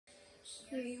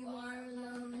Here you are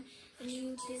alone, and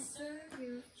you deserve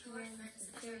your friends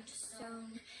turned to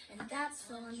stone, and that's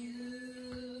on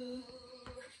you.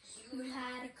 You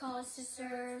had a cause to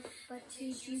serve, but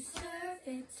did you serve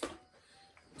it?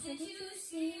 Did you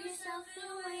see yourself in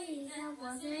a way that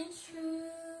wasn't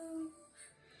true?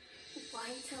 Why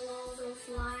tell all those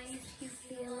lies you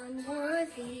feel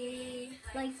unworthy?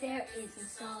 Like there isn't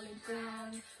solid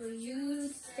ground for you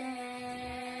to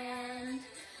stand.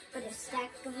 But a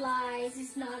stack of lies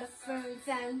is not a firm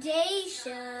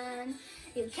foundation.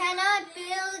 You cannot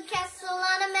build a castle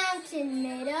on a mountain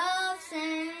made of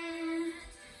sand.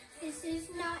 This is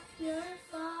not your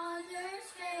father's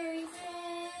fairy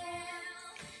tale.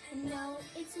 And no,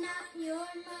 it's not your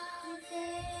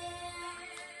mother.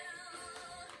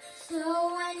 So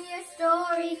when your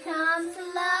story comes to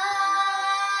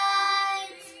light,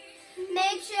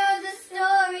 make sure the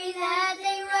story that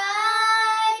they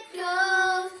write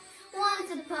goes,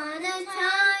 once upon a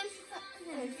time,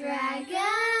 a dragon.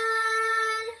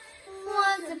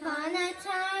 Once upon a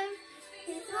time,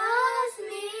 it was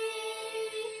me.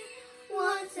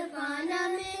 Once upon a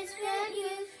misspent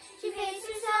youth, she faced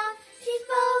herself, she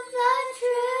spoke the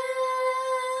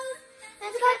truth.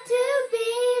 That's got to be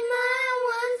my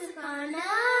once upon a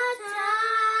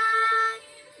time.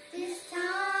 This time,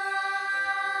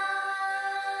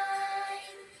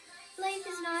 life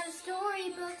is not a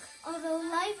storybook, although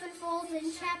life unfolds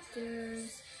in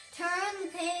chapters. Turn the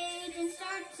page and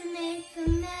start to make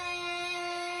amends.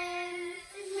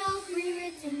 There's no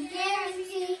pre-written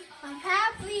guarantee of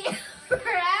happily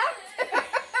ever after.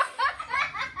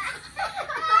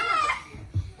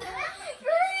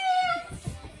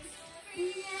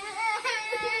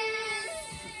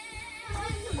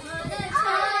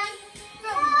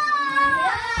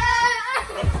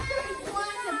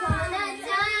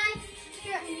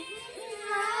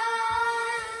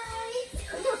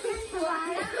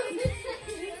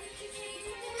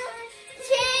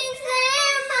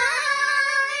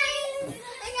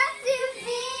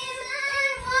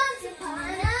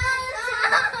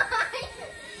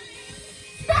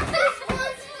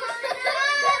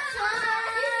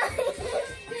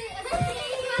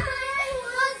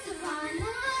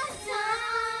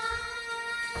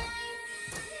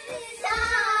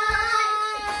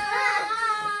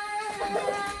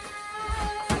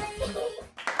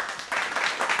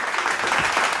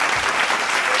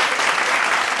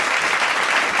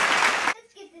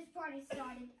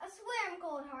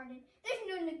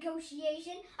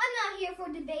 Negotiation. I'm not here for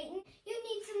debating. You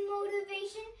need some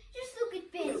motivation. Just look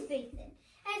at Ben's face then.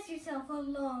 Ask yourself how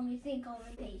long you think I'll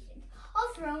be patient.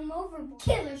 I'll throw him overboard.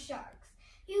 Killer sharks.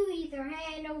 You either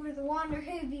hand over the wand or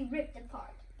he'll be ripped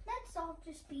apart. Let's all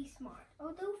just be smart.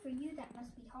 Although for you that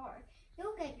must be hard.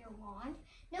 You'll get your wand.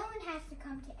 No one has to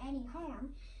come to any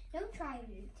harm. Don't try to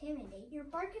intimidate. Your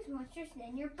bark is much worse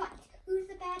than your bite. Who's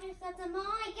the baddest of them all?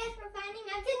 I guess we're finding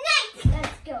out tonight.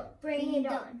 Let's go. Bring it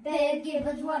on. Better give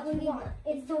us what we want.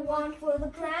 It's the wand for the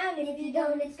crown. If you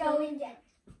don't, it's going down.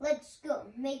 Let's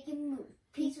go. Make it move.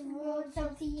 Piece of world, it's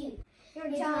up to you. Your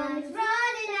time is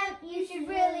running out. You should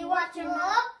really watch them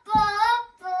up.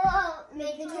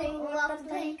 Make the train roll off the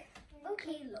plank.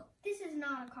 Okay, look. This is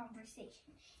not a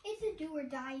conversation. It's a do or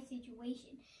die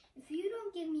situation. If you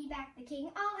don't give me back the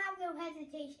king, I'll have no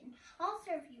hesitation. I'll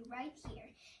serve you right here,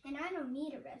 and I don't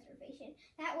need a reservation.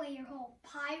 That way your whole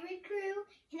pirate crew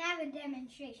can have a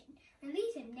demonstration.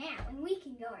 Release him now, and we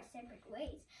can go our separate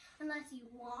ways. Unless you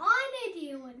want to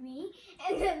deal with me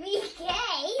and the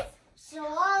VKs. So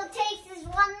all it takes is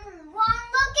one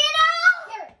look at all.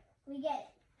 Here, we get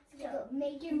it. So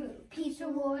make your move. Peace or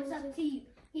war, it's up to you.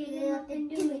 Get it up and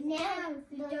do it now.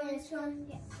 If you don't, it's going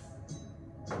down.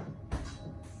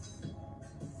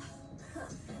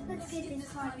 Let's get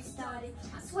this party started.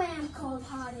 I swear I'm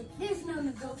cold-hearted. There's no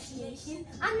negotiation.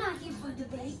 I'm not here for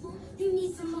debate. You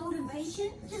need some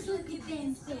motivation? Just look at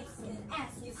Ben's face and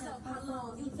ask yourself how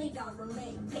long you think I'll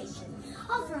remain patient.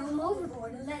 I'll throw him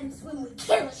overboard and let him swim with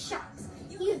killer sharks.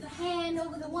 You the hand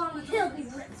over the wand, he'll be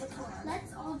ripped apart.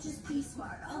 Let's all just be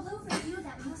smart. Although for you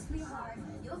that must be hard.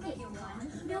 You'll get your one.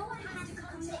 No one has to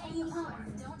come to any harm.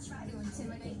 Don't try to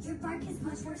intimidate. Your bark is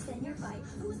much worse than your bite.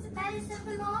 Who's the baddest of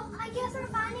them all? I guess we're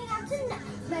finding out tonight.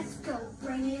 Let's go,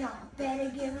 bring it on. Better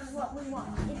give us what we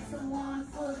want. It's the wand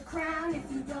for the crown.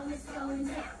 If you don't, it's going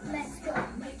down. Let's go,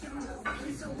 make your move.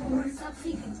 Piece of war is up to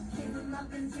you. Give them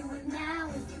up and do it now.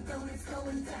 If you don't, it's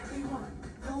going down. Everyone,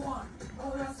 go on,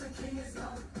 or else the king is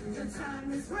gone. Your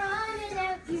time is running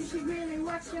out. You should really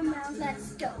watch your mouth.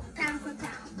 Let's go, pound for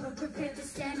pound. We're prepared to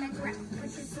stand the ground.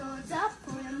 Put your swords up,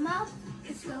 put them up.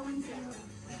 It's going down.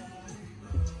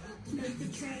 Make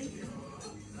the trade.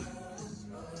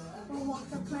 We'll walk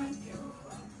the plank.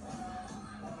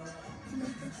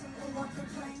 Lift the tree, we'll walk the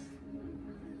plank.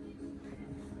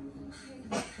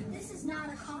 This is not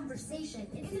a conversation.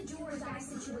 It's a do or die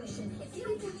situation. If you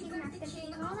don't kidnap the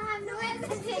king, I'll have no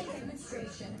hesitation.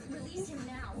 Demonstration. Release him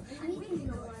now, and we can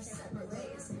go our separate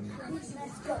ways.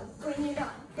 Let's go, bring it on.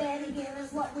 Better give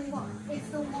us what we want. It's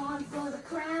the wand for the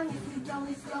crown. If you don't,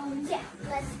 it's going down.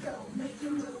 Let's go.